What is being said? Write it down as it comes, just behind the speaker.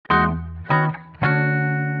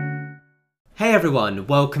Hey everyone,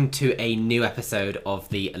 welcome to a new episode of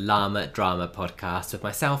the Llama Drama podcast with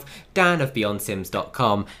myself, Dan of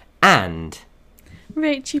BeyondSims.com, and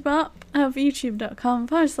Richie Bop of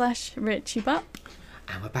youtube.com/Richie Bop.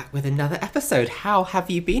 And we're back with another episode. How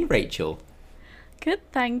have you been, Rachel? Good,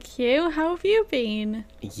 thank you. How have you been?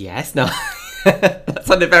 Yes, no. That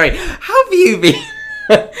sounded very... How have you been?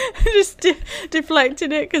 Just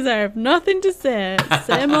deflecting it because I have nothing to say.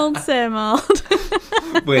 Same old, same old.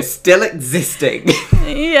 We're still existing.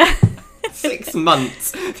 Yeah. 6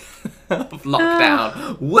 months of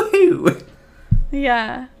lockdown. Woo!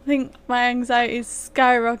 Yeah, I think my anxiety's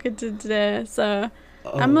skyrocketed today, so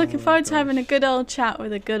I'm looking forward to having a good old chat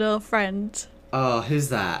with a good old friend. Oh, who's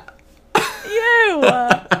that? You!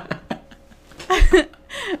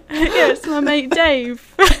 Yeah, it's my mate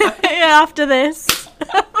Dave. Yeah, after this.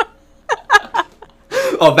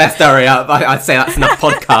 Oh, best hurry up. I'd say that's enough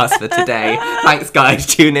podcast for today. Thanks, guys.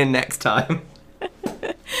 Tune in next time.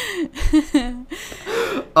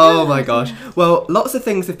 Oh my gosh. Well, lots of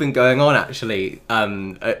things have been going on actually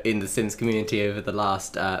in the Sims community over the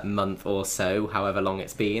last month or so, however long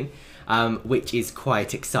it's been, which is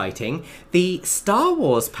quite exciting. The Star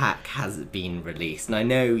Wars pack has been released, and I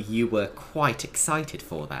know you were quite excited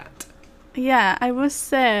for that. Yeah, I must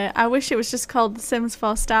say, I wish it was just called The Sims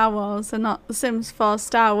 4 Star Wars and not The Sims 4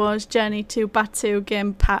 Star Wars Journey to Batuu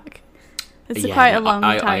Game Pack. It's quite a long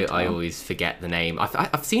title. I always forget the name.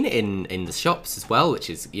 I've seen it in the shops as well, which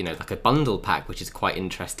is, you know, like a bundle pack, which is quite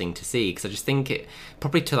interesting to see, because I just think it,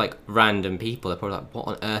 probably to like random people, they're probably like, what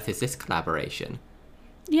on earth is this collaboration?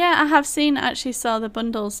 Yeah, I have actually saw the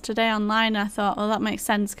bundles today online. I thought, well, that makes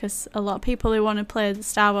sense, because a lot of people who want to play the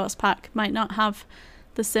Star Wars pack might not have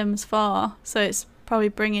The Sims 4, so it's probably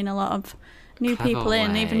bringing a lot of new people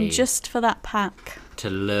in, even just for that pack. To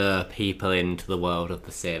lure people into the world of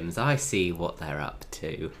The Sims. I see what they're up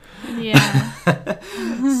to. Yeah.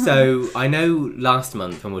 So, I know last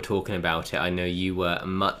month when we were talking about it, I know you were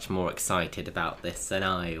much more excited about this than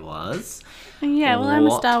I was. Yeah, well, I'm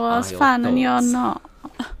a Star Wars fan and you're not.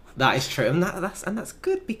 That is true, and that's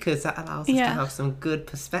good, because that allows us to have some good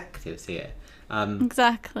perspectives here.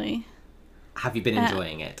 Exactly. Have you been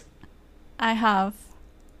enjoying it? I have.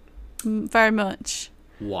 Very much.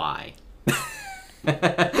 Why?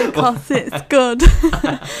 Because it's good.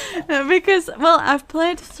 Because, well, I've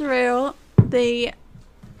played through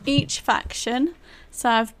each faction. So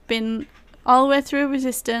I've been all the way through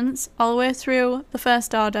Resistance, all the way through the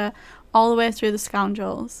First Order, all the way through the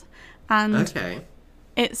Scoundrels. And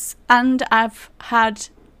and I've had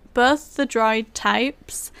both the droid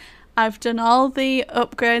types. I've done all the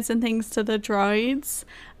upgrades and things to the droids.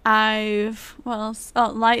 I've,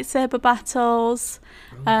 lightsaber battles,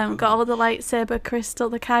 got all the lightsaber crystal,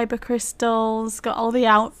 the kyber crystals, got all the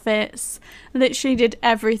outfits. Literally did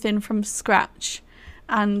everything from scratch,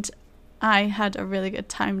 and I had a really good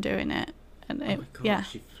time doing it. And oh my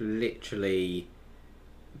gosh, you've literally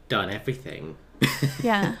done everything.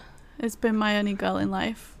 Yeah, it's been my only goal in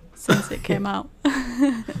life since it came out.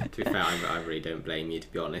 To be fair, I really don't blame you,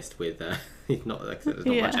 to be honest, with there's not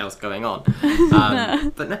much else going on.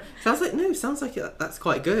 No. But sounds like that's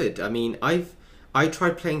quite good. I mean, I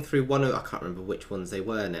tried playing through one of, I can't remember which ones they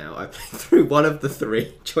were now. I played through one of the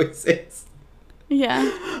 3 choices.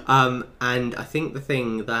 Yeah. And I think the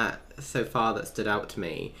thing that so far that stood out to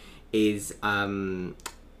me is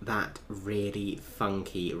that really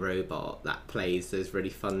funky robot that plays those really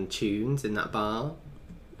fun tunes in that bar.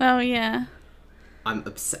 Oh yeah. I'm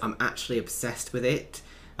actually obsessed with it,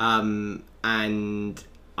 and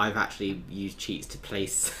I've actually used cheats to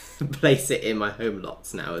place it in my home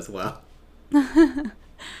lots now as well.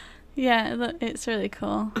 Yeah, it's really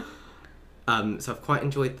cool. So I've quite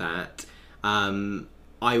enjoyed that. I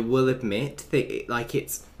will admit that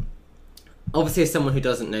it's obviously, as someone who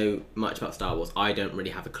doesn't know much about Star Wars, I don't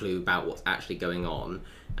really have a clue about what's actually going on,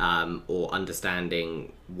 or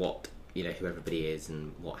understanding what, you know, who everybody is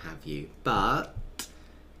and what have you. But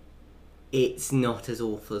it's not as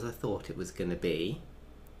awful as I thought it was going to be.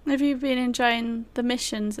 Have you been enjoying the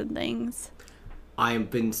missions and things? I've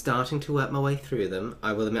been starting to work my way through them.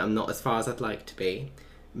 I will admit I'm not as far as I'd like to be,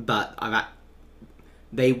 but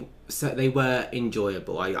they were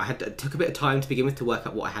enjoyable. It took a bit of time to begin with to work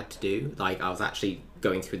out what I had to do. Like, I was actually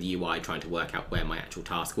going through the UI trying to work out where my actual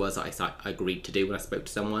task was that I agreed to do when I spoke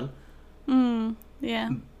to someone. Yeah.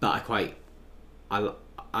 But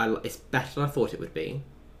it's better than I thought it would be.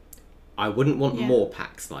 I wouldn't want more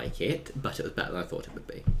packs like it, but it was better than I thought it would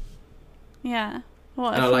be. Yeah.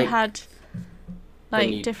 What if we had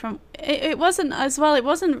different... It wasn't as well, it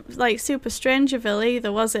wasn't like super Strangerville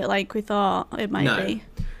either, was it? Like we thought it might be.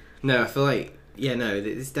 No, I feel like Yeah, no,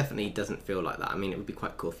 this definitely doesn't feel like that. I mean, it would be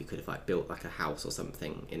quite cool if you could have like built like a house or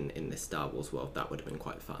something in this Star Wars world. That would have been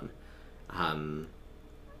quite fun.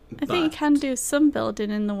 I think you can do some building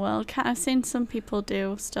in the world. I've seen some people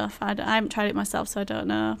do stuff. I haven't tried it myself, so I don't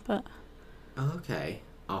know. But Oh, okay.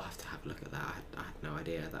 I'll have to have a look at that. I had no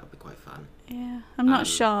idea. That would be quite fun. yeah, I'm not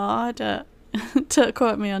sure. I don't. Don't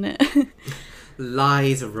quote me on it.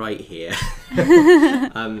 Lies right here.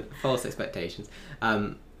 False expectations.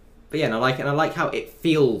 But yeah, and I like it. And I like how it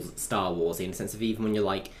feels Star Wars in the sense of even when you're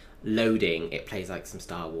like loading, it plays like some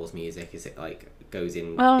Star Wars music as it like goes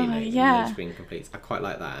in. Oh, you know, yeah. load screen completes. I quite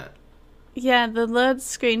like that. Yeah, the load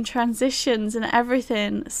screen transitions and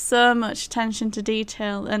everything. So much attention to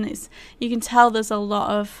detail, and you can tell there's a lot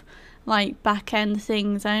of like back end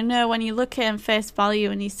things. I know when you look at it face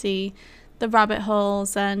value and you see the rabbit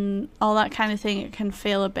holes and all that kind of thing, it can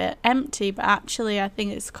feel a bit empty, but actually I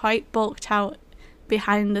think it's quite bulked out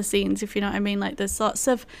behind the scenes, if you know what I mean. Like there's lots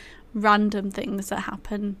of random things that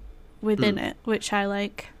happen within it, which I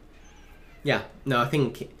like. Yeah, no, I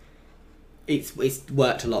think it's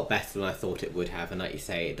worked a lot better than I thought it would have, and like you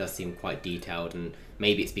say, it does seem quite detailed, and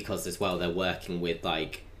maybe it's because as well they're working with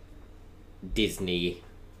like Disney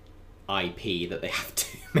IP that they have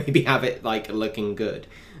to maybe have it like looking good.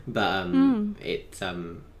 But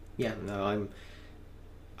yeah, no,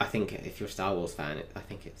 I think if you're a Star Wars fan, I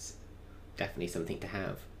think it's definitely something to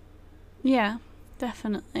have. Yeah,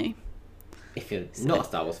 definitely. If you're not a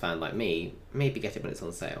Star Wars fan like me, maybe get it when it's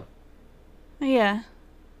on sale. Yeah.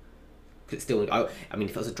 Cause it's still, I mean,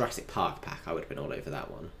 if it was a Jurassic Park pack, I would have been all over that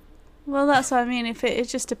one. Well, that's what I mean. If it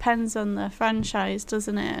just depends on the franchise,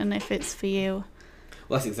 doesn't it? And if it's for you.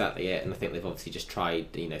 Well, that's exactly it. And I think they've obviously just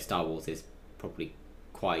tried, you know, Star Wars is probably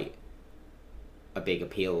quite a big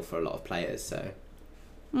appeal for a lot of players, so.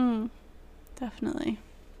 Definitely.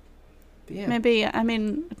 But yeah. Maybe, I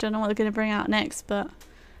mean, I don't know what they're going to bring out next, but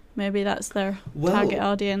maybe that's their target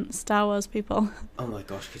audience, Star Wars people. Oh my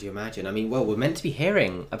gosh, could you imagine? I mean, well, we're meant to be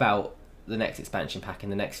hearing about the next expansion pack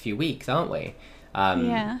in the next few weeks, aren't we?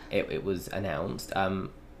 Yeah. It was announced.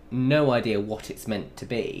 No idea what it's meant to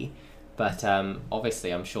be, but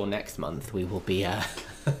obviously I'm sure next month we will be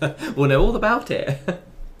we'll know all about it.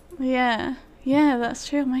 Yeah, that's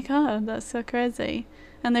true. Oh my god, that's so crazy.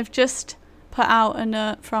 And they've just put out a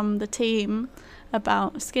note from the team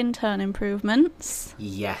about skin tone improvements.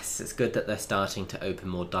 Yes, it's good that they're starting to open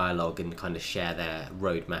more dialogue and kind of share their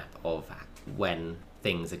roadmap of when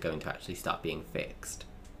things are going to actually start being fixed.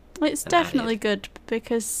 It's definitely good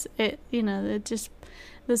because it, you know,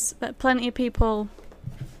 there's plenty of people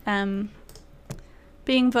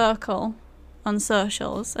being vocal on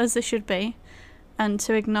socials, as they should be, and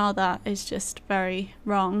to ignore that is just very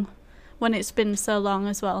wrong when it's been so long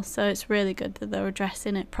as well. So it's really good that they're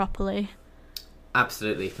addressing it properly.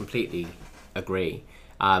 Absolutely, completely agree.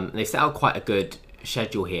 They set out quite a good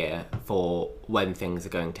schedule here for when things are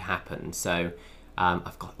going to happen. So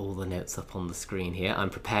I've got all the notes up on the screen here.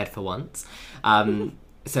 I'm prepared for once.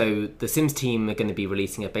 So the Sims team are going to be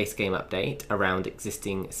releasing a base game update around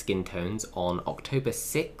existing skin tones on October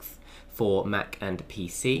 6th for Mac and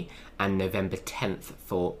PC and November 10th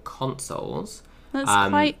for consoles. That's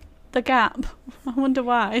quite the gap. I wonder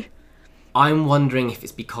why. I'm wondering if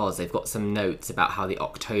it's because they've got some notes about how the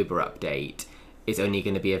October update is only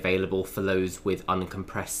going to be available for those with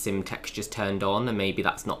uncompressed sim textures turned on, and maybe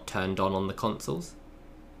that's not turned on the consoles.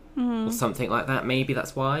 Or something like that. Maybe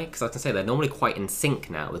that's why. Because I was going to say, they're normally quite in sync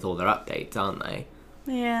now with all their updates, aren't they?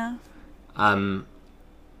 Yeah. But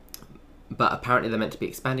apparently they're meant to be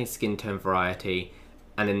expanding skin tone variety,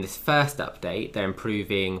 and in this first update, they're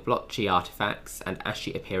improving blotchy artifacts and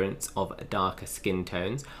ashy appearance of darker skin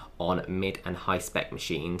tones on mid and high spec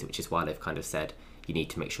machines, which is why they've kind of said you need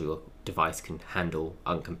to make sure your device can handle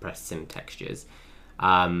uncompressed sim textures.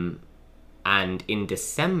 And in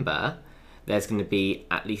December, there's going to be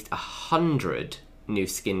at least 100 new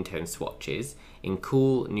skin tone swatches in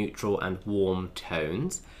cool, neutral and warm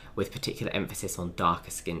tones, with particular emphasis on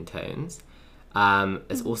darker skin tones.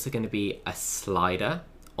 There's also going to be a slider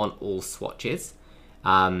on all swatches,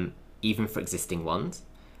 even for existing ones,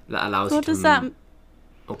 that allows you to... What does that...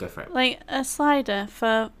 Oh, go for it. Like a slider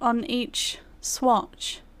on each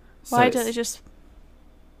swatch? Why don't they just...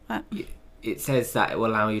 It says that it will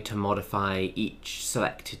allow you to modify each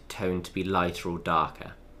selected tone to be lighter or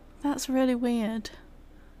darker. That's really weird.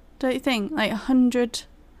 Don't you think? Like 100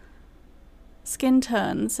 skin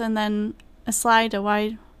tones and then a slider,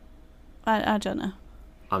 why... I don't know.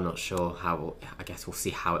 I'm not sure how... I guess we'll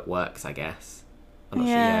see how it works, I guess. I'm not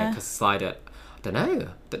sure, Yeah. because slider... I don't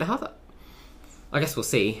know how that... I guess we'll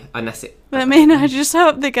see, unless it... But I mean, I just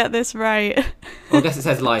hope they get this right. Well, I guess it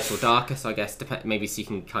says light or darker, so I guess maybe so you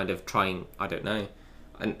can kind of try and... I don't know.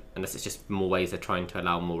 Unless it's just more ways they're trying to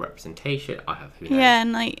allow more representation. Who knows? Yeah,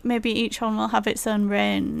 and like maybe each one will have its own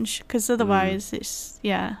range, because otherwise it's...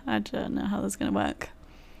 Yeah, I don't know how that's going to work.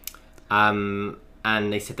 And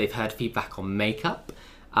they said they've heard feedback on makeup.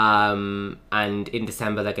 And in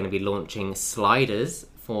December they're going to be launching sliders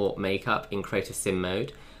for makeup in Creative Sim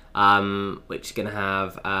mode. Which is going to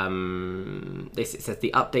have it says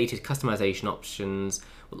the updated customization options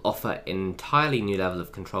will offer an entirely new level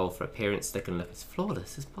of control for appearance that can look as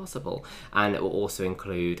flawless as possible, and it will also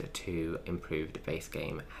include 2 improved base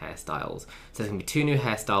game hairstyles. So there's going to be 2 new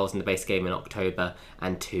hairstyles in the base game in October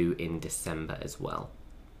and 2 in December as well.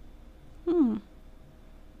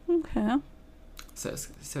 Okay. So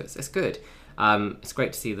it's good. It's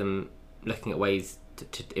great to see them looking at ways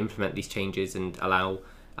to implement these changes and allow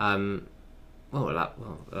us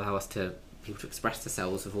to people to express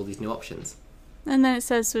themselves with all these new options. And then it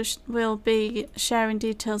says we'll be sharing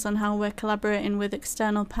details on how we're collaborating with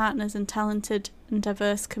external partners and talented and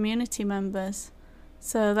diverse community members.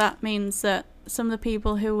 So that means that some of the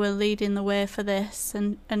people who were leading the way for this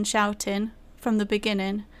and shouting from the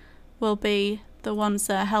beginning will be the ones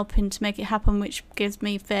that are helping to make it happen, which gives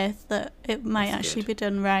me faith that it might actually be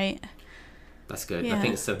done right. That's good. Yeah. I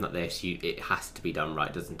think something like this, it has to be done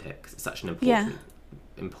right, doesn't it? Because it's such an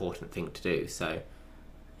important thing to do. So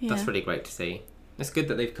that's really great to see. It's good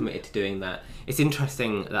that they've committed to doing that. It's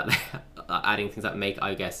interesting that they're adding things like make.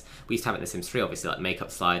 I guess we used to have it in The Sims 3, obviously, like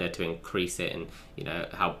makeup slider to increase it, and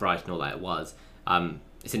how bright and all that it was.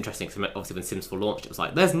 It's interesting because obviously when Sims 4 launched, it was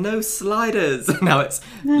like there's no sliders. Now it's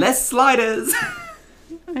less sliders.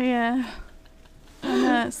 Yeah.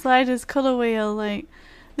 And sliders, colour wheel, like.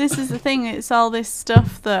 This is the thing, it's all this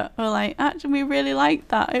stuff that we're like, actually, we really like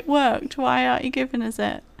that. It worked. Why aren't you giving us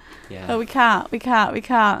it? Yeah. Oh, we can't.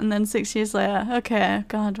 And then 6 years later, okay,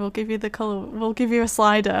 God, we'll give you the colour. We'll give you a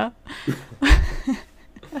slider.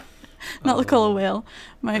 Not the colour wheel.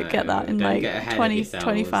 Might get that in like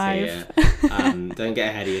 2025. Don't get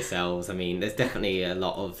ahead of yourselves. I mean, there's definitely a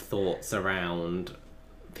lot of thoughts around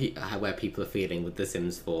where people are feeling with The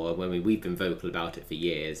Sims 4. We've been vocal about it for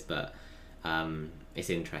years, but... it's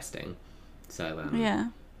interesting. So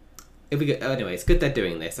yeah, it'll be good. Anyway, it's good they're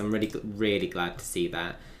doing this. I'm really glad to see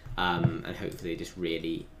that, and hopefully they just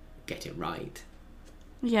really get it right.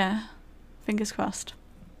 Yeah, fingers crossed.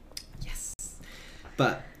 Yes.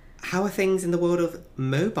 But how are things in the world of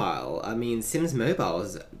mobile? I mean, Sims Mobile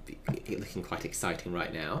is looking quite exciting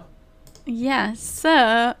right now. Yeah.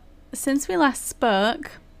 So since we last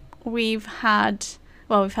spoke, we've had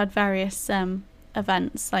various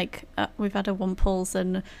events, like we've had a Wumples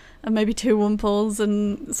and maybe 2 Wumples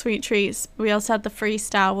and sweet treats. We also had the free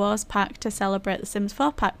Star Wars pack to celebrate the Sims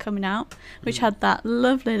 4 pack coming out, which had that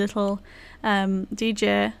lovely little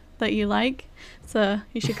DJ that you like, so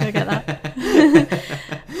you should go get that.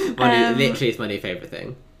 Literally, it's my new favourite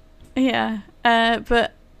thing. Yeah,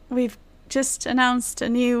 but we've just announced a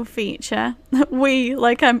new feature.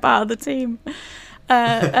 I'm part of the team.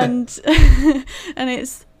 And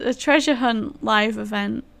it's a treasure hunt live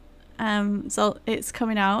event. So it's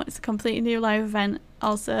coming out. It's a completely new live event.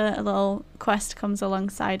 Also, a little quest comes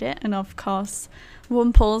alongside it, and of course,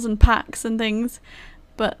 Wumples and packs and things.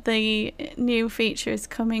 But the new feature is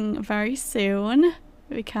coming very soon.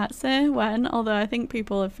 We can't say when, although I think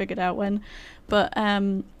people have figured out when. But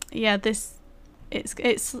there's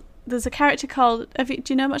a character called. Do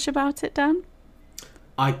you know much about it, Dan?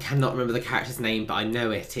 I cannot remember the character's name, but I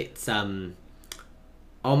know it. It's oh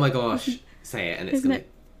my gosh, say it, and it's Isn't it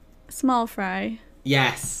Small Fry?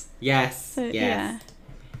 Yes. Yeah,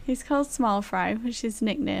 he's called Small Fry, which is his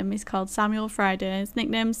nickname. He's called Samuel Friday. His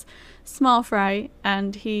nickname's Small Fry,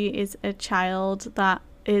 and he is a child that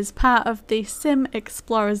is part of the Sim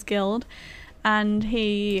Explorers Guild, and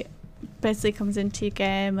he basically comes into your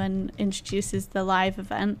game and introduces the live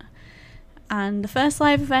event. And the first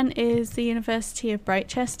live event is the University of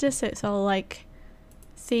Brightchester, so it's all like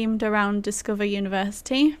themed around Discover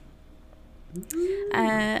University.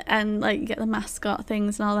 And like you get the mascot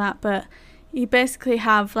things and all that, but you basically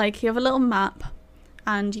have a little map,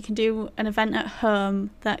 and you can do an event at home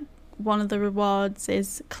that one of the rewards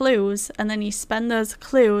is clues, and then you spend those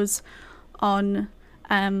clues on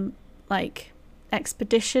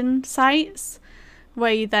expedition sites,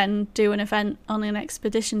 where you then do an event on an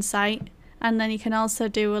expedition site. And then you can also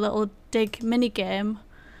do a little dig mini game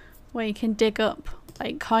where you can dig up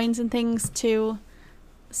like coins and things to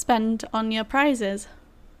spend on your prizes.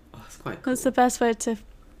 Oh, that's quite cool. That's the best way to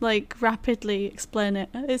like rapidly explain it.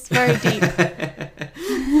 It's very deep.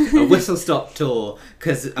 A whistle-stop tour,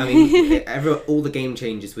 because I mean, all the game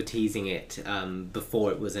changers were teasing it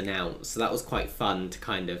before it was announced, so that was quite fun to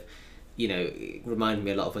kind of, you know, it reminded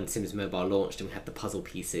me a lot of when Sims Mobile launched and we had the puzzle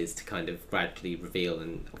pieces to kind of gradually reveal,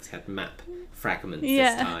 and obviously had map fragments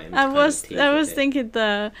this time. I was thinking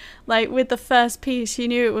like with the first piece you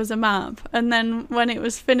knew it was a map, and then when it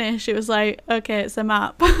was finished it was like, okay, it's a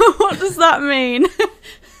map. What does that mean?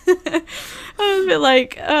 I was a bit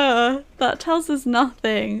like, that tells us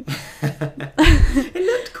nothing. It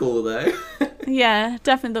looked cool though. Yeah,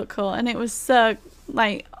 definitely looked cool, and it was so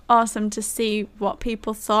like awesome to see what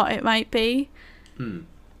people thought it might be.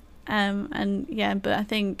 And yeah, but I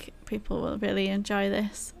think people will really enjoy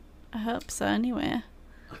this. I hope so anyway.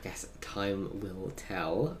 I guess time will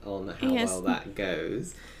tell on how well that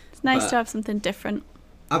goes. It's nice to have something different.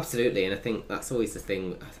 Absolutely, and I think that's always the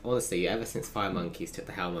thing. Honestly, ever since Fire Monkeys took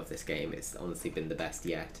the helm of this game, it's honestly been the best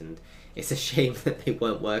yet, and it's a shame that they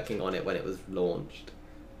weren't working on it when it was launched.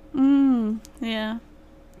 Yeah.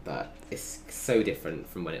 But it's so different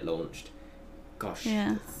from when it launched. Gosh,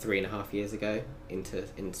 3.5 years ago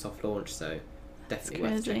in soft launch, so definitely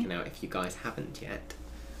worth checking out if you guys haven't yet.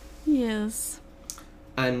 Yes.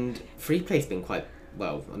 And Free Play's been quite,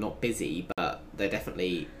 well, not busy, but they're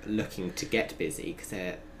definitely looking to get busy because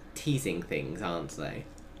they're teasing things, aren't they?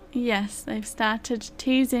 Yes, they've started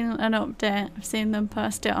teasing an update. I've seen them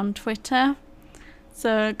post it on Twitter.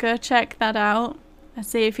 So go check that out and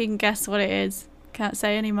see if you can guess what it is. Can't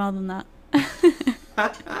say any more than that.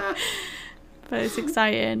 But it's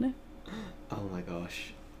exciting. Oh my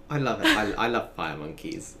gosh. I love it. I love Fire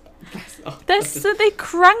Monkeys. They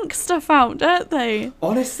crank stuff out, don't they?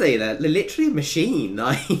 Honestly, they're literally a machine.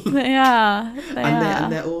 Like, they are.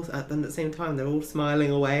 They're all, at the same time, they're all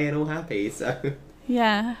smiling away and all happy. So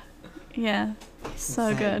yeah, so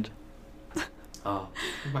insane. good. Oh,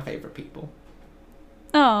 my favourite people.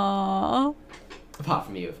 Aww. Apart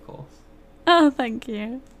from you, of course. Oh, thank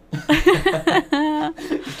you.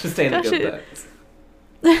 Just stay in the good books.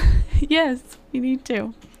 Yes, you need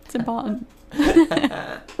to. It's important.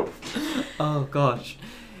 Oh gosh,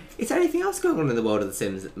 is there anything else going on in the world of The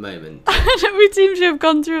Sims at the moment? We seem to have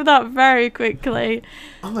gone through that very quickly.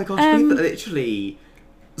 Oh my gosh, we literally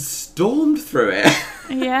stormed through it.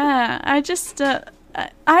 Yeah, I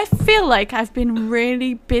feel like I've been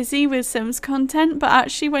really busy with Sims content, but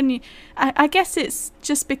actually I guess it's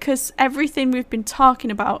just because everything we've been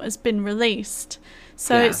talking about has been released.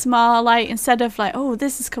 So it's more like, instead of like, oh,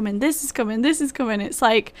 this is coming, it's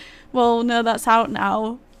like, well, no, that's out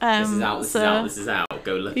now. This is out.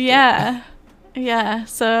 Go look. Yeah.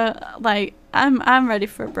 So like, I'm ready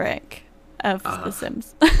for a break of The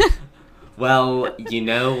Sims. Well, you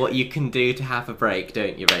know what you can do to have a break,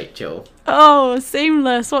 don't you, Rachel? Oh,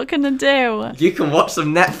 seamless. What can I do? You can watch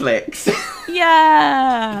some Netflix.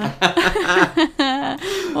 Yeah.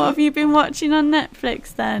 What have you been watching on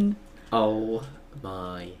Netflix then? Oh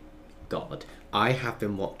my god. I have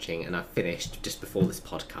been watching, and I finished just before this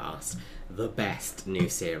podcast, the best new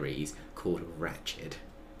series called Ratched.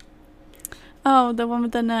 Oh, the one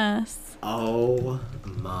with the nurse. Oh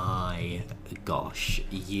my gosh.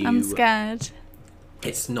 I'm scared.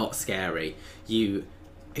 It's not scary.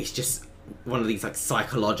 It's just one of these like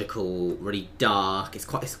psychological, really dark. It's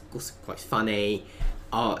also quite funny.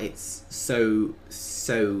 Oh, it's so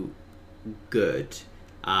good.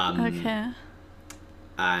 Okay.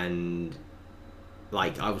 And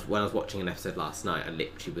like when I was watching an episode last night, I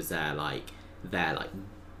literally was there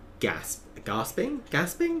gasping.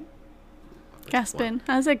 Gasping.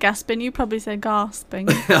 I said gasping. You probably said gasping.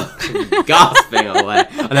 Gasping away.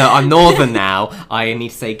 No, I'm northern now. I need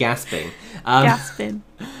to say gasping. Gasping.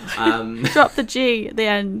 Drop the G at the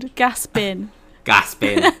end. Gasping.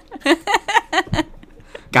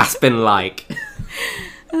 Gasping like.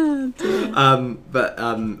 Oh dear. But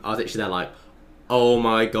I was actually there like, oh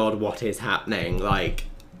my god, what is happening? Like,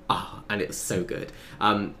 and it was so good.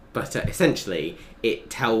 But essentially,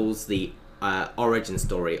 it tells the origin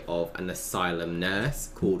story of an asylum nurse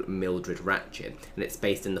called Mildred Ratched, and it's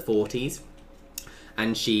based in the 40s.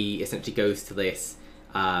 And she essentially goes to this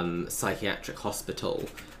psychiatric hospital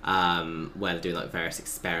where they're doing like various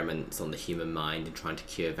experiments on the human mind and trying to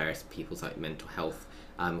cure various people's like mental health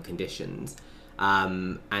conditions.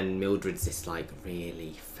 And Mildred's this like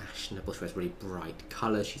really fashionable, she wears really bright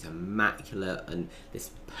colours, she's immaculate, and this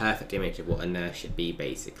perfect image of what a nurse should be,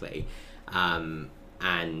 basically.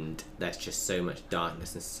 And there's just so much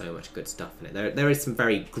darkness and so much good stuff in it. There is some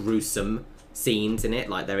very gruesome scenes in it,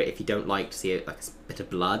 like if you don't like to see like a bit of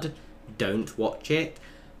blood, don't watch it.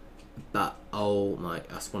 But oh my,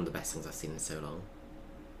 that's one of the best things I've seen in so long.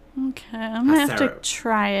 Okay, I might have to Sarah-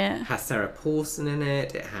 try it. It has Sarah Paulson in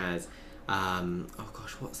it. It has, oh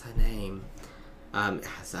gosh, what's her name? It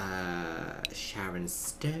has Sharon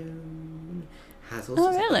Stone. Has all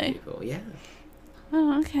sorts of good really? people. Yeah.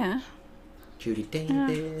 Oh, okay. Judy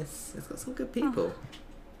Davis. It's got some good people.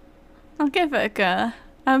 I'll give it a go.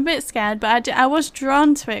 I'm a bit scared, but I was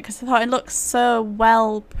drawn to it because I thought it looked so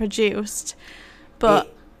well produced.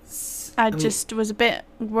 But I just was a bit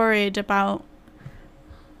worried about,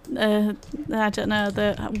 I don't know,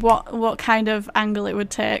 what kind of angle it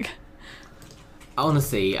would take.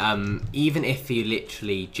 Honestly, even if you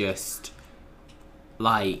literally just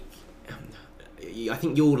like, I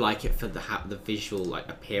think you'll like it for the visual like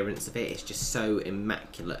appearance of it. It's just so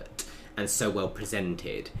immaculate and so well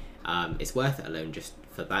presented. It's worth it alone just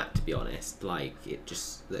for that, to be honest. Like, it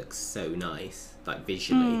just looks so nice, like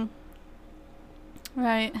visually.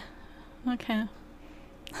 Right. Okay.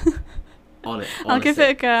 Honestly. I'll give it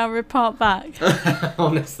a go. I'll report back.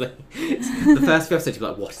 Honestly, the first few episodes you're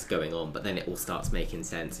like, what is going on? But then it all starts making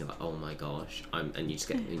sense. You're like, oh my gosh, and you just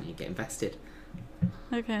get invested.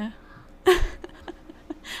 Okay.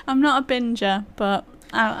 I'm not a binger, but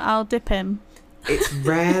I'll dip in. It's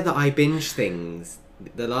rare that I binge things.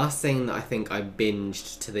 The last thing that I think I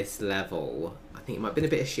binged to this level, I think it might have been a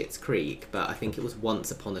bit of Schitt's Creek, but I think it was Once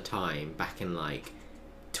Upon a Time back in like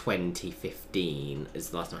 2015 is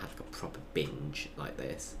the last time I had like a proper binge like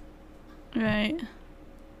this. Right.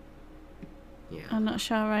 Yeah. I'm not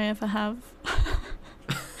sure I ever have.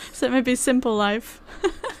 So maybe Simple Life.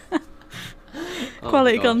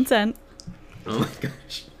 Quality content. Oh my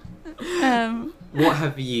gosh. What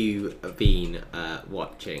have you been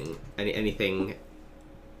watching? Anything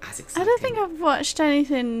as exciting? I don't think I've watched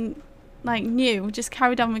anything like new. Just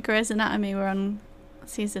carried on with Grey's Anatomy. We're on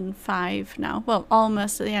season 5 now. Well,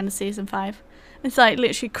 almost at the end of season 5. It's like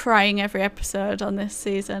literally crying every episode on this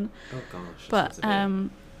season. Oh gosh. But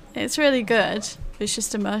it's really good. It's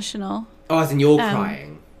just emotional. Oh, as in you're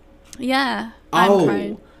crying? Yeah. I'm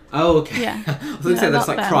crying. Oh, okay. Yeah. I was going to say that's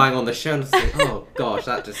like them. crying on the show. And I was like, oh gosh,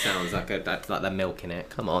 that just sounds like that's like they're milking it.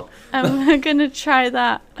 Come on. We're gonna try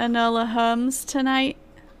that Enola Holmes tonight.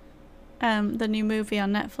 The new movie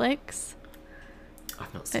on Netflix.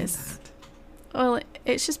 I've not seen that. Well,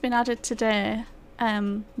 it's just been added today.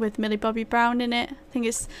 With Millie Bobby Brown in it.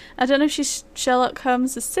 I don't know if she's Sherlock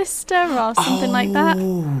Holmes' sister or something like that.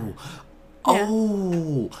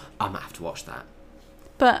 Oh, I might have to watch that.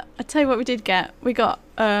 But I tell you what, we did get. We got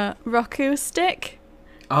a Roku stick.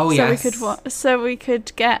 Oh, so yes. we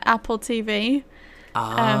could get Apple TV.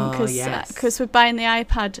 Because we're buying the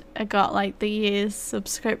iPad. I got like the year's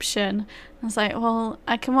subscription. I was like, well,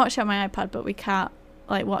 I can watch it on my iPad, but we can't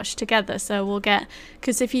like watch together. So we'll get,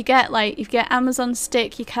 because if you get Amazon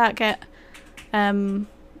stick, you can't get I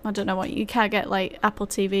don't know what, you can't get like Apple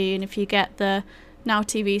TV, and if you get the Now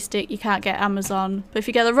TV stick, you can't get Amazon. But if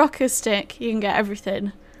you get the Roku stick, you can get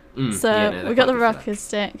everything. We got the Roku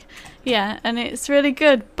stick. Yeah, and it's really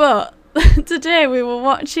good. But today we were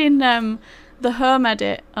watching the Home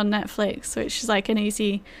Edit on Netflix, which is like an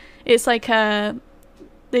easy. It's like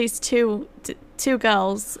these two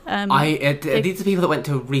girls. These are the people that went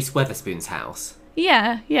to Reese Witherspoon's house.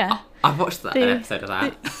 Yeah. I've watched an episode of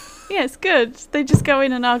that. Yeah, it's good. They just go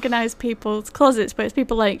in and organise people's closets, but it's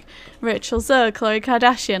people like Rachel Zoe, Khloe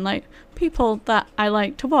Kardashian, like people that I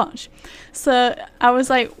like to watch. So I was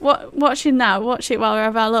like, watch it while we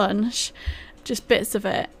have our lunch, just bits of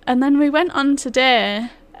it. And then we went on today,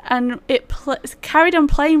 and it carried on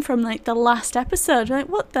playing from like the last episode. Like,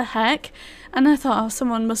 what the heck? And I thought, oh,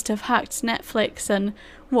 someone must have hacked Netflix and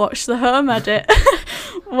watched the Home Edit,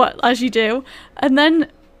 as you do. And then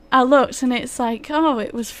I looked, and it's like, oh,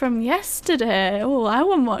 it was from yesterday. Oh, I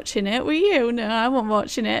wasn't watching it. Were you? No, I wasn't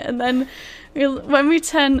watching it. And then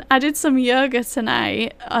I did some yoga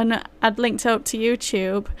tonight, and I'd linked up to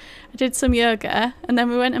YouTube. I did some yoga, and then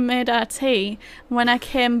we went and made our tea. And when I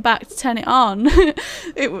came back to turn it on,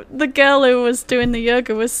 the girl who was doing the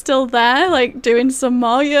yoga was still there, like doing some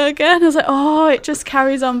more yoga. And I was like, oh, it just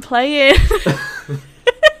carries on playing.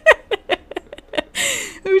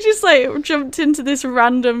 We just like jumped into this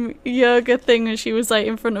random yoga thing, and she was like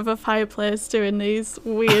in front of a fireplace doing these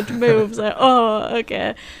weird moves. Like, oh,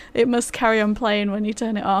 okay, it must carry on playing when you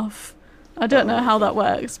turn it off. I don't know how that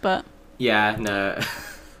works, but yeah, no.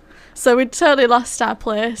 So we totally lost our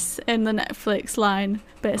place in the Netflix line,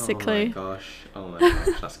 basically. Oh my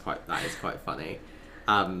gosh, that is quite funny.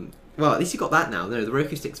 Well, at least you got that now. No, the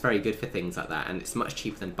Roku Stick's very good for things like that, and it's much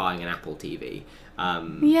cheaper than buying an Apple TV.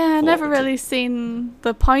 Yeah, I've never really seen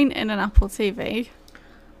the point in an Apple TV.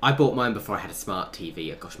 I bought mine before I had a smart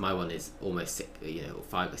TV. Gosh, my one is almost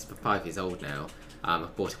 5 years old now. I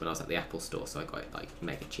bought it when I was at the Apple store, so I got it like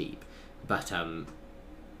mega cheap. But I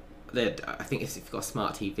think if you've got a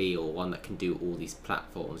smart TV or one that can do all these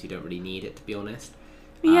platforms, you don't really need it, to be honest.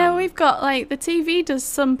 Yeah, we've got like the TV does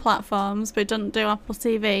some platforms, but it doesn't do Apple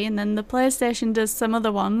TV, and then the PlayStation does some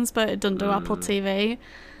other ones, but it doesn't do Apple TV.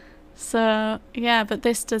 So yeah, but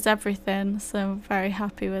this does everything, so I'm very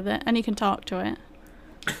happy with it, and you can talk to it.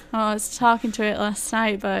 I was talking to it last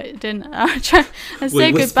night, but it didn't. I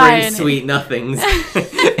say goodbye and sweet nothings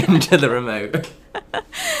into the remote.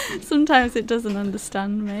 Sometimes it doesn't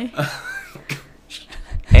understand me.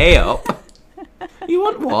 Hey up. You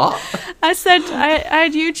want what? I said I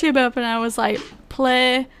had YouTube up and I was like,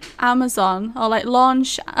 play Amazon, or like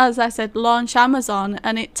launch, as I said, launch Amazon,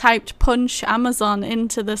 and it typed punch Amazon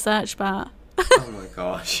into the search bar. Oh my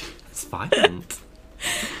gosh, it's violent.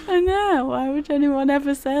 I know, why would anyone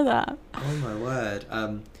ever say that? Oh my word.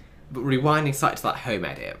 But rewinding slightly to that home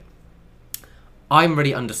edit, I'm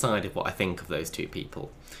really undecided what I think of those two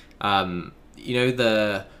people. You know,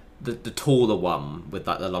 the taller one with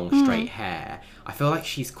like the long straight hair. I feel like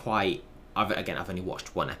she's quite. I've only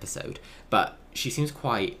watched one episode, but she seems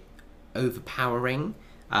quite overpowering.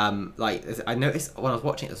 Like I noticed when I was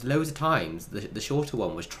watching it, there's loads of times the shorter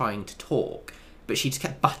one was trying to talk, but she just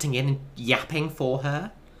kept butting in and yapping for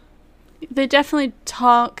her. They definitely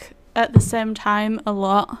talk at the same time a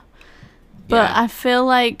lot, but Yeah.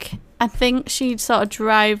 I think she sort of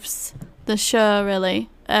drives the show really.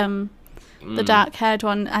 The dark-haired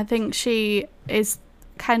one, I think she is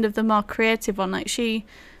kind of the more creative one. Like, she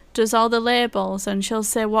does all the labels and she'll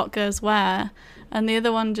say what goes where, and the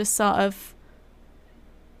other one just sort of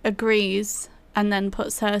agrees and then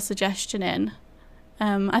puts her suggestion in.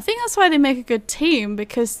 I think that's why they make a good team,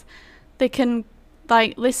 because they can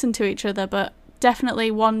like listen to each other, but definitely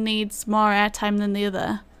one needs more airtime than the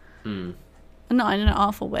other. Not in an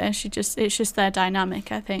awful way. It's just their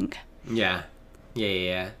dynamic, I think. Yeah.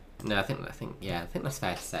 No, I think that's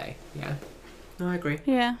fair to say. Yeah. No, I agree.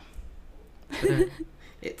 Yeah. But,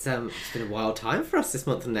 it's been a wild time for us this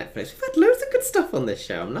month on Netflix. We've had loads of good stuff on this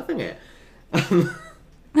show. I'm loving it.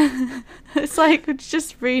 It's like we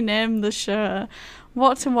just rename the show.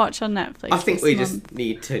 What to watch on Netflix? I think this we month. just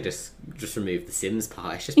need to just remove the Sims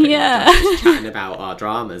part. It's just pretty much us just chatting about our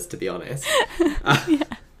dramas, to be honest.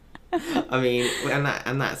 I mean,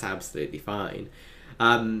 and that's absolutely fine.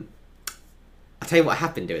 I'll tell you what I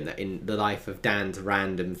have been doing that in the life of Dan's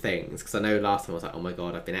random things, because I know last time I was like, oh my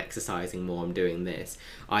god, I've been exercising more, I'm doing this.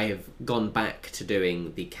 I have gone back to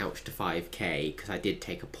doing the couch to 5k, because I did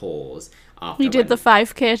take a pause after You did the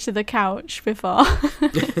 5k to the couch before.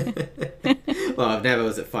 Well, I've never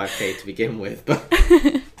was at 5k to begin with, but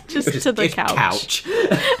just to the couch.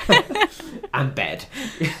 And bed.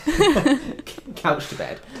 Couch to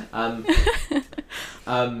bed.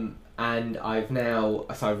 And I've now,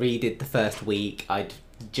 so I redid the first week. I'd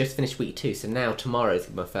just finished week 2, so now tomorrow's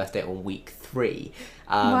my first day on week 3.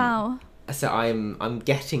 Wow. So I'm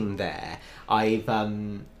getting there.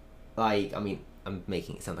 I'm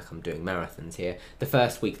making it sound like I'm doing marathons here. The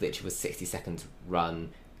first week literally was 60 seconds run,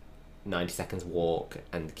 90 seconds walk,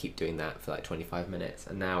 and keep doing that for like 25 minutes.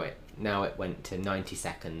 And now it went to 90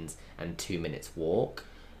 seconds and 2 minutes walk.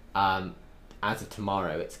 As of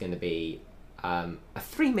tomorrow, it's going to be a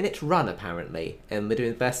 3-minute run apparently, and we're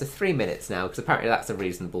doing the best of 3 minutes now, because apparently that's a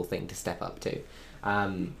reasonable thing to step up to.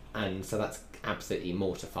 And so that's absolutely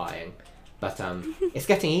mortifying, but it's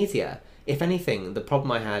getting easier. If anything, the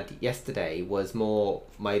problem I had yesterday was more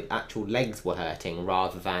my actual legs were hurting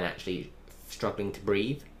rather than actually struggling to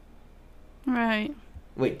breathe. Right.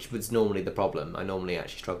 Which was normally the problem. I normally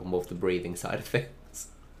actually struggle more with the breathing side of things.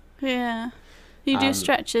 Yeah. You do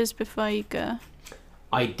stretches before you go.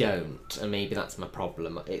 I don't, and maybe that's my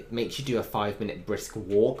problem. It makes you do a 5-minute brisk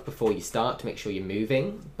walk before you start to make sure you're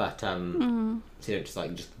moving, but so you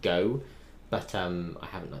don't just go. But I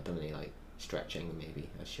haven't done any stretching. Maybe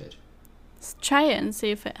I should. Try it and see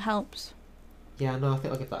if it helps. Yeah, no, I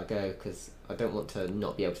think I'll give that a go, because I don't want to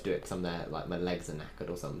not be able to do it because I'm there, my legs are knackered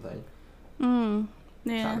or something.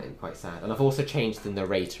 Yeah. That made me quite sad. And I've also changed the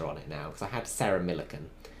narrator on it now, because I had Sarah Millican.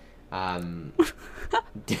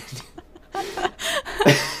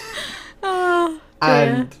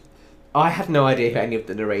 And I had no idea who any of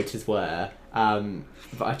the narrators were, but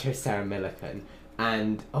I chose Sarah Millican,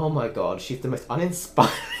 and oh my god, she's the most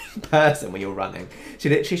uninspiring person when you're running.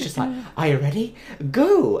 She's just like, are you ready?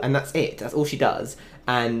 Go! And that's it. That's all she does.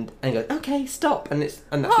 And goes, okay, stop. And that's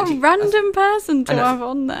what a random person to have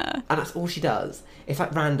on there. And that's all she does. It's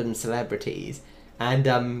like random celebrities. And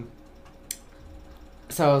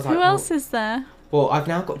so I was like, who else is there? Well, I've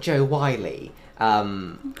now got Jo Wiley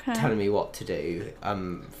Okay. telling me what to do.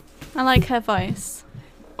 I like her voice.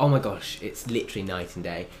 Oh my gosh, it's literally night and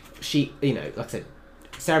day. She, you know, like I said,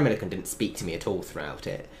 Sarah Millican didn't speak to me at all throughout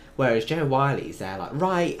it. Whereas Jo Wiley's there like,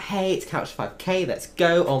 right, hey, it's Couch 5K, let's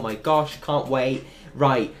go. Oh my gosh, can't wait.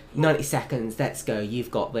 Right, 90 seconds, let's go,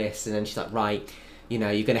 you've got this. And then she's like, right, you know,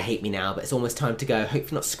 you're going to hate me now, but it's almost time to go. Hope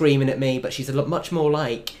you're not screaming at me. But she's a lot much more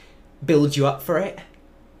like, build you up for it.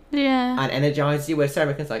 Yeah. And energise you, where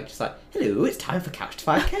Sarah Millican's like, just like, hello, it's time for Couch to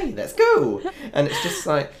 5K, let's go. And it's just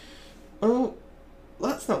like, oh,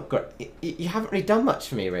 that's not great. You haven't really done much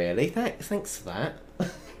for me, really. Thanks for that.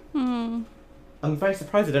 I'm very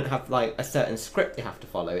surprised I don't have like a certain script you have to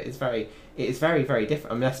follow. It is very, very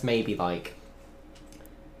different. Unless maybe like,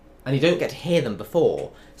 and you don't get to hear them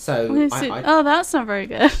before. So oh, that's not very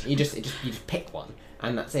good. you just pick one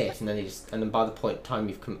and that's it. And then by the time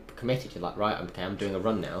you've committed, you're like, right, okay, I'm doing a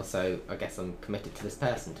run now. So I guess I'm committed to this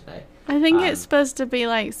person today. I think it's supposed to be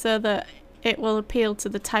like so that it will appeal to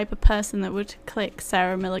the type of person that would click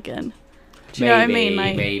Sarah Millican. Do you know what I mean?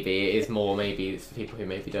 Like, maybe it is more. Maybe it's for people who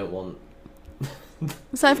maybe don't want.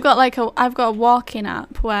 So I've got a walking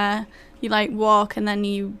app where you like walk and then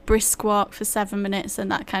you brisk walk for 7 minutes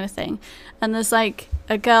and that kind of thing. And there's like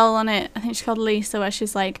a girl on it, I think she's called Lisa, where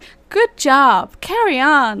she's like, good job, carry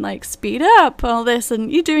on, like speed up, all this,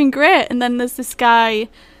 and you're doing great. And then there's this guy, I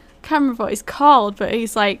can't remember what he's called, but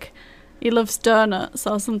he's like, he loves donuts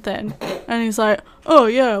or something. And he's like, oh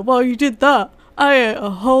yeah, well you did that. I ate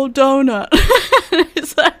a whole donut.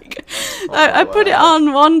 It's like, I put it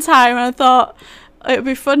on one time and I thought it'd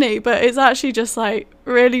be funny, but it's actually just like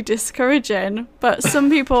really discouraging. But some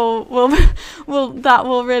people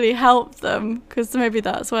will really help them because maybe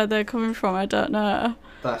that's where they're coming from. I don't know.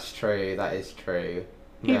 That's true. That is true.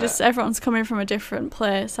 Everyone's coming from a different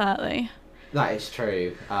place, aren't they? That is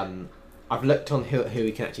true. I've looked on who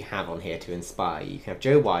we can actually have on here to inspire you. You can have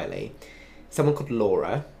Jo Wiley, someone called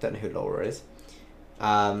Laura. Don't know who Laura is.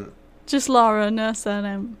 Just Laura, no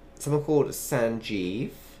surname. Someone called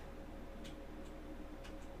Sanjeev,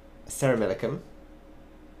 Sarah Millican,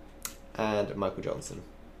 and Michael Johnson.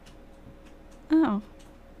 Oh.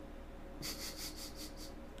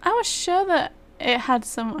 I was sure that it had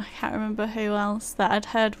some, I can't remember who else that I'd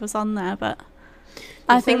heard was on there, but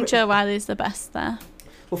I think Jo Wiley's the best there.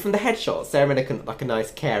 Well, from the headshot, Sarah Millican looked like a nice,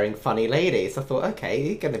 caring, funny lady, so I thought,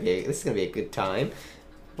 okay, this is going to be a good time.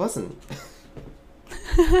 It wasn't.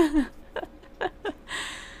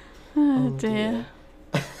 Oh dear.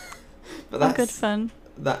 But that's good fun.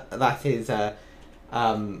 That is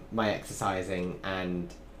my exercising,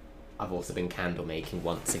 and I've also been candle making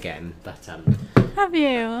once again. But have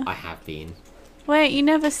you? I have been. Wait, you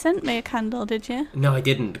never sent me a candle, did you? No, I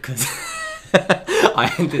didn't, because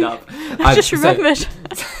I ended up. I just remembered.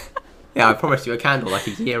 Yeah, I promised you a candle like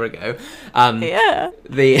a year ago. Yeah.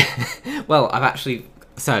 I've actually.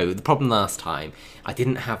 So the problem last time, I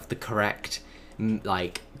didn't have the correct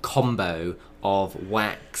like combo of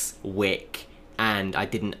wax, wick, and I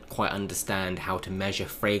didn't quite understand how to measure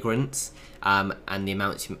fragrance. And the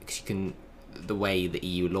amounts you can. The way the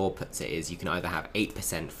EU law puts it is you can either have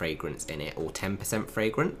 8% fragrance in it or 10%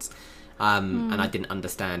 fragrance. And I didn't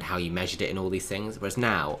understand how you measured it in all these things. Whereas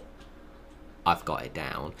now, I've got it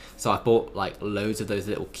down. So I bought like loads of those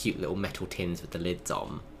little cute little metal tins with the lids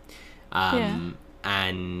on.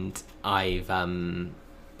 And I've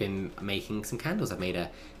been making some candles. I've made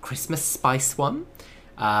a Christmas spice one.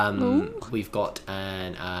 We've got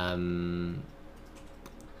an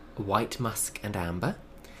white musk and amber.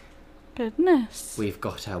 Goodness. We've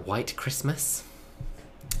got a white Christmas.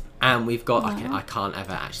 And we've got, I can't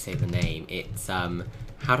ever actually say the name. It's, how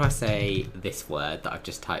do I say this word that I've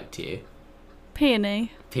just typed to you?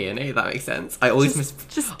 Peony. Peony, that makes sense. I always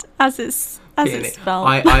just as it's spelled.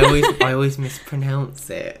 I always mispronounce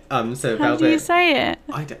it. So how do you say it?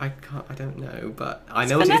 I don't know, but I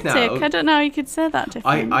know what it is now. I don't know how you could say that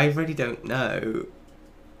different. I really don't know.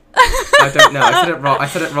 I don't know. I said it wrong. I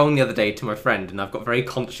said it wrong the other day to my friend, and I've got very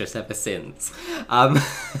conscious ever since.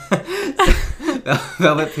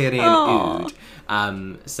 Velvet peony and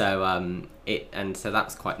oud. So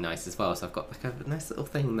that's quite nice as well. So I've got like a nice little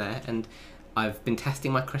thing there, and I've been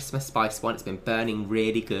testing my Christmas spice one. It's been burning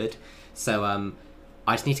really good. So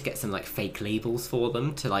I just need to get some like fake labels for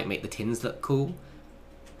them to like make the tins look cool.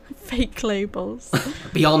 Fake labels.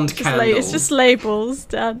 Beyond candles. It's just labels,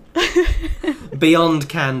 Dad. Beyond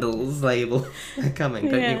candles labels are coming,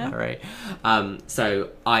 don't you worry. So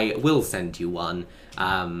I will send you one.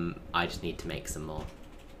 I just need to make some more.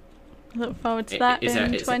 Look forward to that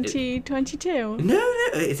in 2022. No.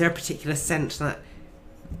 Is there a particular scent that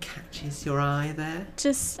catches your eye there?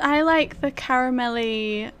 I like the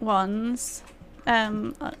caramelly ones,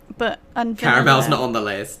 but and Caramel's vanilla. not on the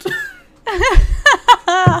list.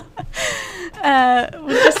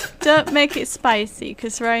 We just don't make it spicy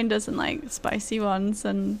because Ryan doesn't like spicy ones,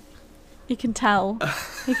 and you can tell.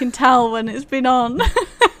 You can tell when it's been on.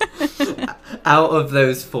 Out of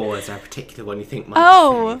those 4, is there a particular one you think might be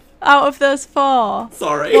Oh, out of those 4, safe?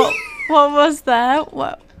 Sorry. what was there?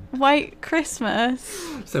 What White Christmas?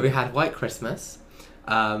 So we had White Christmas,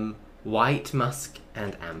 White Musk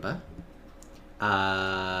and Amber,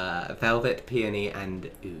 Velvet Peony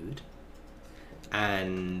and Oud,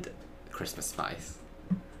 and Christmas Spice.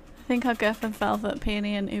 I think I'll go for Velvet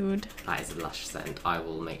Peony and Oud. That is a lush scent. I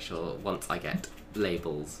will make sure once I get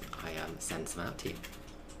labels, I send some out to you.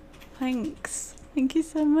 Thanks. Thank you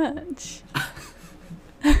so much.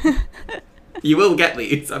 You will get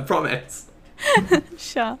these, I promise.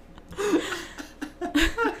 Sure.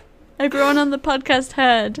 Everyone on the podcast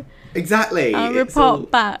heard. Exactly. I'll report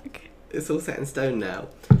back. It's all set in stone now.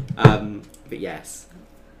 But yes.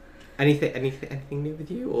 Anything new with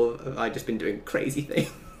you, or have I just been doing crazy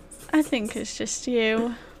things? I think it's just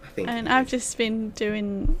you. And I've just been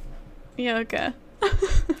doing yoga.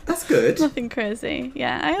 That's good. Nothing crazy.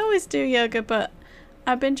 Yeah, I always do yoga, but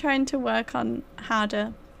I've been trying to work on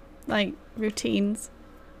harder, like, routines,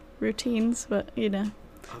 but,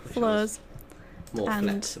 flows. More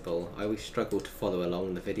flexible. I always struggle to follow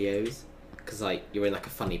along the videos because, like, you're in, like,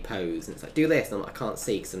 a funny pose and it's like, do this, and I'm like, I can't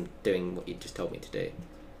see because I'm doing what you just told me to do.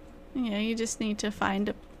 Yeah, you just need to find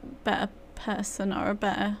a better person or a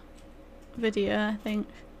better video, I think.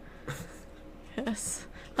 Yes.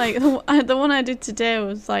 Like, the one I did today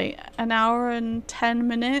was, like, 1 hour and 10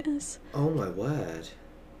 minutes. Oh, my word.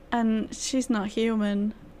 And she's not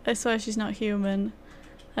human. I swear she's not human.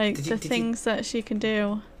 Like, things that she can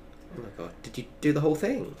do. Oh, my God. Did you do the whole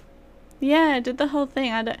thing? Yeah, I did the whole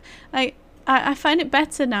thing. I find it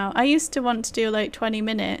better now. I used to want to do, like, 20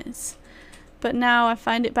 minutes. But now I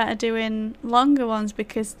find it better doing longer ones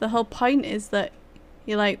because the whole point is that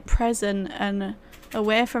you're, like, present and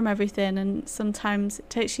away from everything, and sometimes it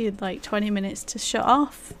takes you like 20 minutes to shut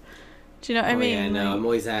off. Do you know what I mean? Yeah, no, I'm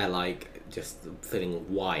always there, like, just feeling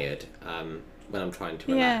wired when I'm trying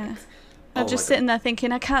to relax. I'm just sitting there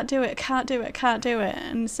thinking, I can't do it,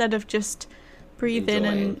 instead of just breathing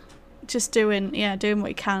and just doing what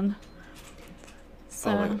you can.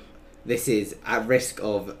 So. Oh my God. This is at risk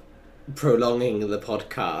of prolonging the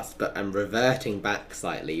podcast, but I'm reverting back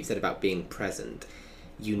slightly. You said about being present.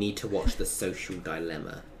 You need to watch The Social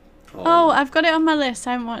Dilemma. I've got it on my list.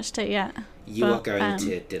 I haven't watched it yet. You are going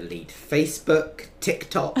to delete Facebook,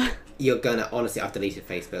 TikTok. You're going to... Honestly, I've deleted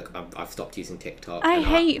Facebook. I've stopped using TikTok. I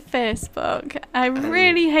hate Facebook. I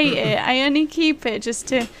really hate it. I only keep it just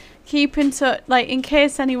to keep in touch, like, in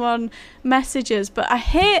case anyone messages. But I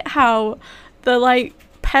hate how the, like,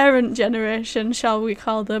 parent generation, shall we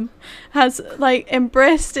call them, has, like,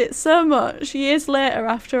 embraced it so much years later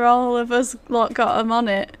after all of us lot got them on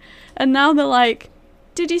it, and now they're like,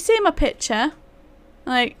 did you see my picture?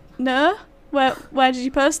 Like, no. Where did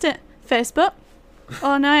you post it? Facebook.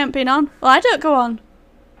 Oh no, I haven't been on. Well, I don't go on.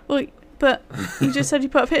 Well, but you just said you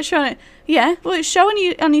put a picture on it. Yeah, well, it's showing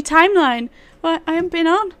you on your timeline. Well, I haven't been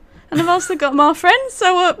on, and I've also got more friends,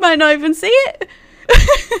 so I might not even see it.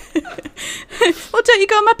 Well, don't you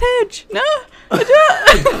go on my page? No, I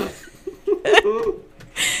don't.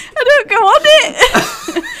 I don't go on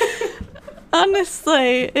it.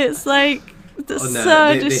 Honestly, it's like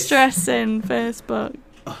distressing. Facebook.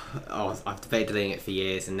 I've debated deleting it for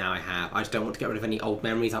years, and now I have. I just don't want to get rid of any old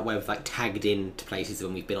memories, like where we've, like, tagged in to places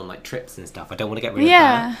when we've been on, like, trips and stuff. I don't want to get rid of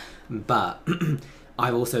that. But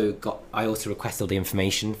I also requested all the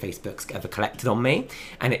information Facebook's ever collected on me,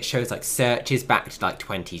 and it shows, like, searches back to, like,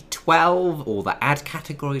 2012, all the ad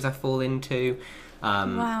categories I fall into.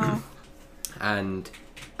 Wow. And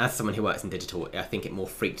as someone who works in digital, I think it more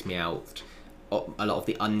freaked me out, a lot of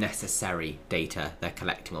the unnecessary data they're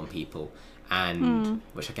collecting on people. And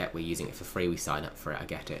which I get, we're using it for free, we sign up for it, I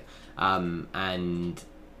get it. And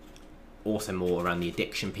also more around the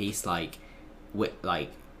addiction piece, like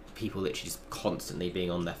people literally just constantly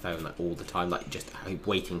being on their phone, like, all the time, like, just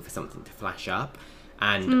waiting for something to flash up.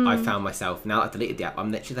 And I found myself, now that I've deleted the app,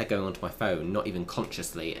 I'm literally there going onto my phone, not even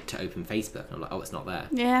consciously, to open Facebook, and I'm like, oh, it's not there.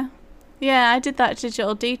 Yeah, I did that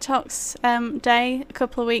digital detox day a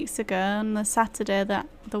couple of weeks ago on the Saturday,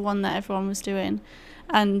 the one that everyone was doing,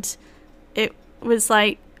 and it was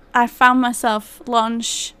like I found myself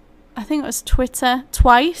launch, I think it was Twitter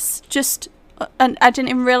twice, and I didn't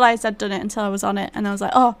even realise I'd done it until I was on it, and I was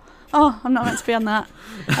like, oh, I'm not meant to be on that,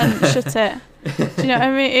 and shut it. Do you know what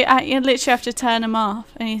I mean? You literally have to turn them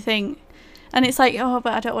off, and you think, and it's like, oh,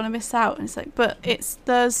 but I don't want to miss out. And it's like, but it's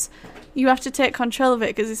those, you have to take control of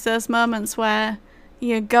it, because it's those moments where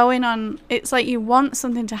you're going on, it's like you want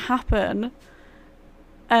something to happen,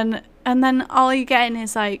 and then all you're getting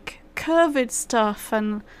is like COVID stuff,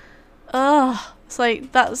 and it's like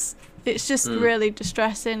it's just really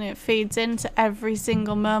distressing. It feeds into every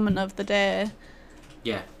single moment of the day.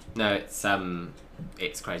 Yeah, no,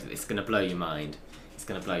 it's crazy. It's gonna blow your mind. It's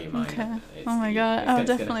gonna blow your mind. Okay. Oh my god, I'll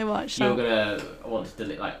definitely watch that. You're gonna want to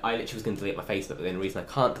delete. Like, I literally was gonna delete my Facebook, but then the reason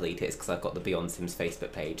I can't delete it is because I've got the Beyond Sims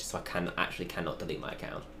Facebook page, so I cannot delete my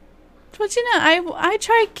account. Well, do you know,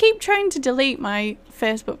 I keep trying to delete my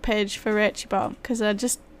Facebook page for Rachie Bob, because I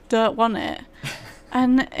just don't want it.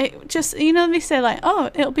 And it just, you know, they say like, oh,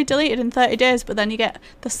 it'll be deleted in 30 days, but then you get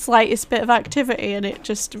the slightest bit of activity and it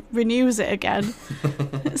just renews it again.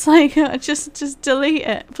 It's like, just delete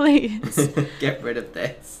it, please. Get rid of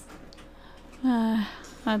this. I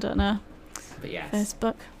don't know. But yes.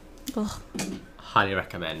 Facebook. Ugh. Highly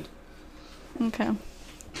recommend. Okay.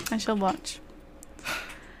 I shall watch.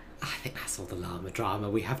 I think that's all the llama drama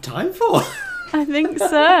we have time for. I think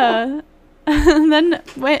so. And then,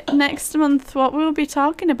 wait, next month, what will we be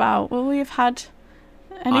talking about? Will we have had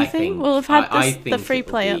anything? We'll have had the free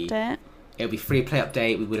play update. It'll be free play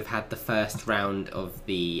update. We would have had the first round of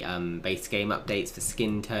the base game updates for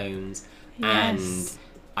skin tones. Yes. And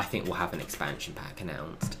I think we'll have an expansion pack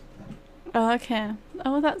announced. Oh, okay.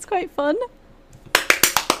 Oh, that's quite fun.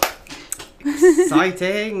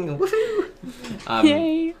 Exciting! Woohoo!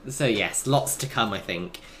 Yay! So yes, lots to come, I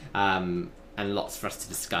think. And lots for us to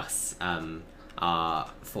discuss our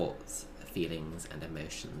thoughts, feelings, and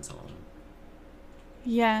emotions on.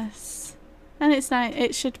 Yes, and it's nice.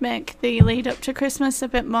 It should make the lead up to Christmas a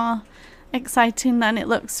bit more exciting than it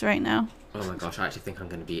looks right now. Oh my gosh, I actually think I'm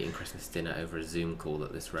going to be eating Christmas dinner over a Zoom call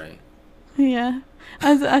at this rate. Yeah,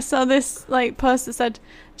 I saw this like post that said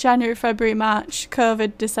January, February, March,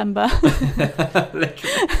 COVID, December.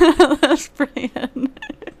 Literally. That's brilliant.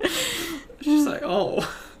 It's just like,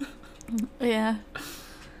 oh. Yeah.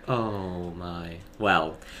 Oh my.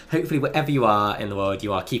 Well, hopefully wherever you are in the world,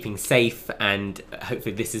 you are keeping safe, and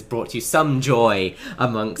hopefully this has brought you some joy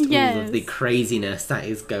amongst all of the craziness that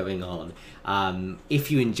is going on.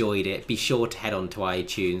 If you enjoyed it, be sure to head on to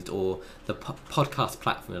iTunes or the podcast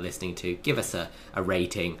platform you're listening to. Give us a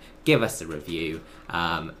rating, give us a review,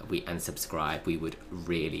 and subscribe. We would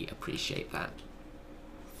really appreciate that.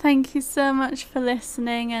 Thank you so much for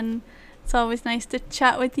listening, and it's always nice to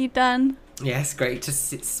chat with you, Dan. Yes, great to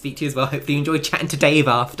speak to you as well. Hopefully you enjoyed chatting to Dave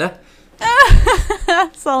after.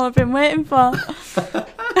 That's all I've been waiting for.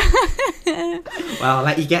 Well, I'll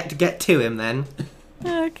let you get to him then.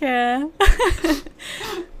 Okay.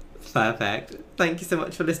 Perfect. Thank you so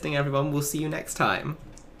much for listening, everyone. We'll see you next time.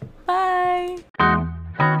 Bye.